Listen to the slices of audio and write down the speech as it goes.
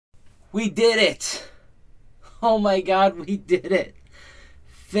We did it! Oh my god, we did it!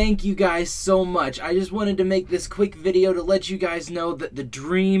 Thank you guys so much. I just wanted to make this quick video to let you guys know that the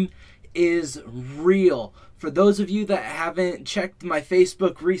dream is real. For those of you that haven't checked my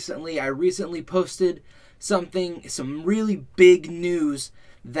Facebook recently, I recently posted some really big news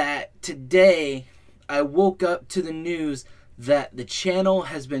that today I woke up to the news that the channel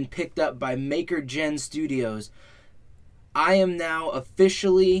has been picked up by MakerGen Studios. I am now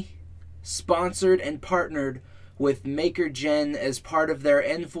officially sponsored and partnered with MakerGen as part of their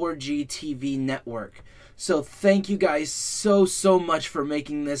N4G TV network. So thank you guys so much for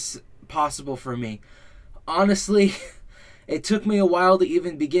making this possible for me. Honestly, it took me a while to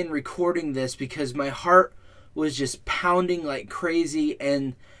even begin recording this because my heart was just pounding like crazy,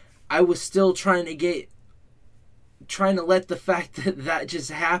 and I was still trying to let the fact that that just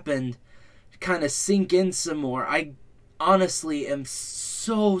happened kind of sink in some more. I honestly am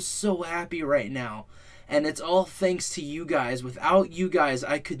so happy right now, and it's all thanks to you guys. Without you guys,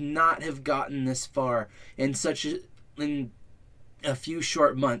 I could not have gotten this far in a few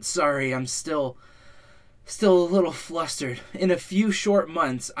short months. Sorry, I'm still a little flustered. In a few short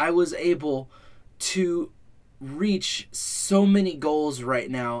months, I was able to reach so many goals right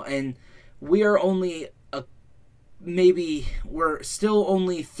now, and we are only we're still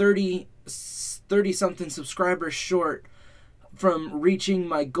only 30 something subscribers short from reaching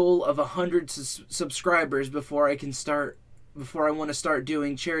my goal of 100 subscribers before I want to start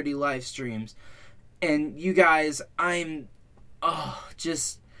doing charity live streams. And you guys,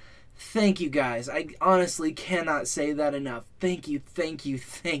 just thank you guys. I honestly cannot say that enough. Thank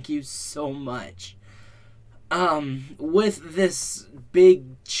you so much. With this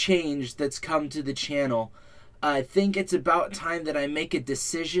big change that's come to the channel, I think it's about time that I make a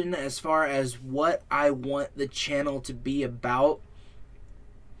decision as far as what I want the channel to be about.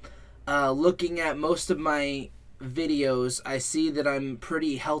 Looking at most of my videos, I see that I'm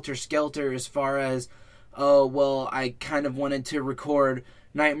pretty helter-skelter as far as, oh, well, I kind of wanted to record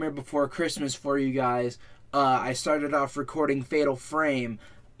Nightmare Before Christmas for you guys. I started off recording Fatal Frame.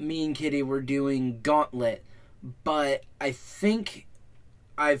 Me and Kitty were doing Gauntlet. But I think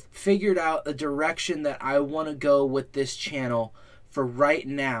I've figured out a direction that I want to go with this channel for right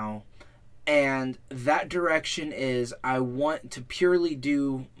now. And that direction is I want to purely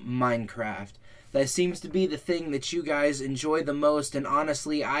do Minecraft. That seems to be the thing that you guys enjoy the most, and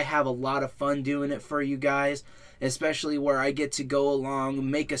honestly, I have a lot of fun doing it for you guys, especially where I get to go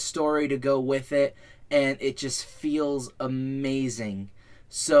along, make a story to go with it, and it just feels amazing.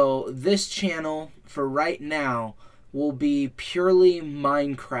 So this channel, for right now, will be purely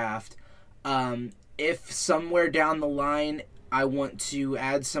Minecraft. If somewhere down the line I want to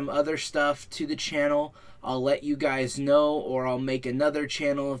add some other stuff to the channel, I'll let you guys know, or I'll make another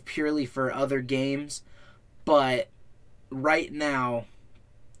channel purely for other games. But right now,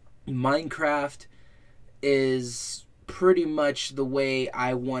 Minecraft is pretty much the way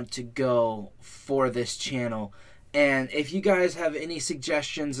I want to go for this channel. And if you guys have any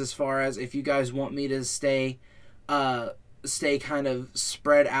suggestions as far as if you guys want me to stay kind of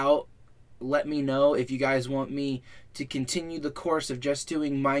spread out, let me know. If you guys want me to continue the course of just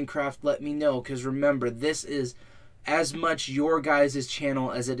doing Minecraft, let me know. Because remember, this is as much your guys'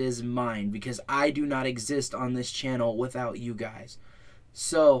 channel as it is mine, because I do not exist on this channel without you guys.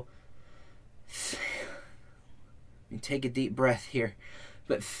 So, let me take a deep breath here.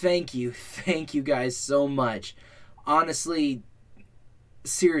 But thank you guys so much. Honestly,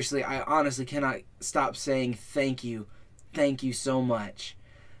 seriously, I honestly cannot stop saying thank you. Thank you so much.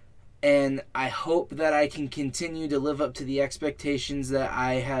 And I hope that I can continue to live up to the expectations that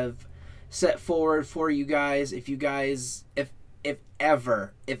I have set forward for you guys. If you guys, if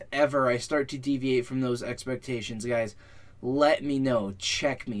ever I start to deviate from those expectations, guys, let me know.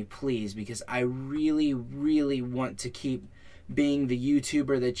 Check me, please, because I really want to keep being the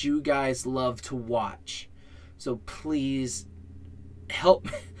YouTuber that you guys love to watch. So please help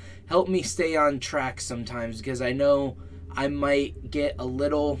me stay on track sometimes, because I know I might get a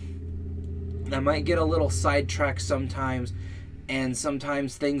little sidetracked sometimes, and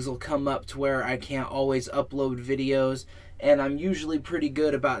sometimes things will come up to where I can't always upload videos, and I'm usually pretty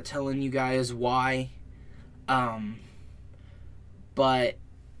good about telling you guys why. But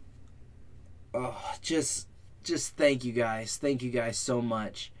just thank you guys. Thank you guys so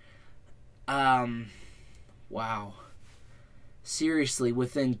much. Wow. Seriously,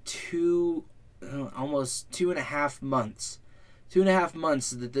 within almost 2.5 months, 2.5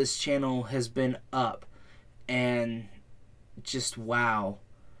 months that this channel has been up, and just wow.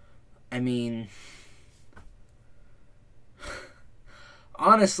 I mean,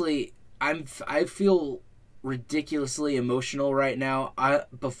 honestly, I feel ridiculously emotional right now.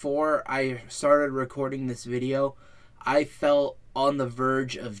 Before I started recording this video, I felt on the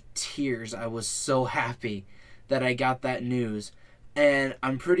verge of tears. I was so happy that I got that news. And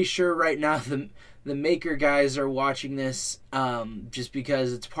I'm pretty sure right now the Maker guys are watching this just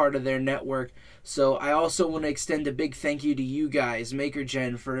because it's part of their network. So I also want to extend a big thank you to you guys,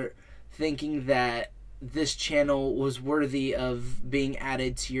 MakerGen, for thinking that this channel was worthy of being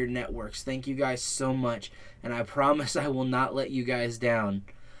added to your networks. Thank you guys so much, and I promise I will not let you guys down.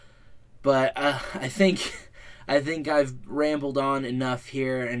 But I think I've rambled on enough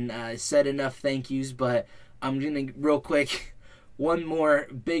here and said enough thank yous, but I'm gonna real quick one more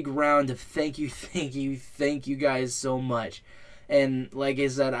big round of thank you guys so much. And like I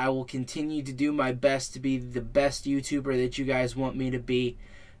said, I will continue to do my best to be the best YouTuber that you guys want me to be.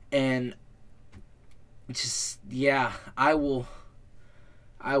 And just, yeah, I will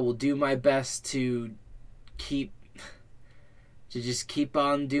do my best to just keep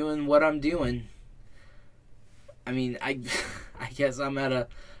on doing what I'm doing. I mean, I guess I'm at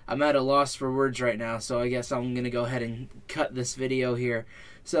a loss for words right now, so I guess I'm gonna go ahead and cut this video here.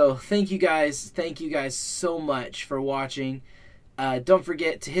 So thank you guys so much for watching. Don't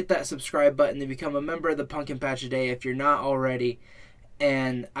forget to hit that subscribe button to become a member of the Pumpkin Patch a Day if you're not already.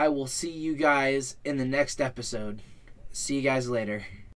 And I will see you guys in the next episode. See you guys later.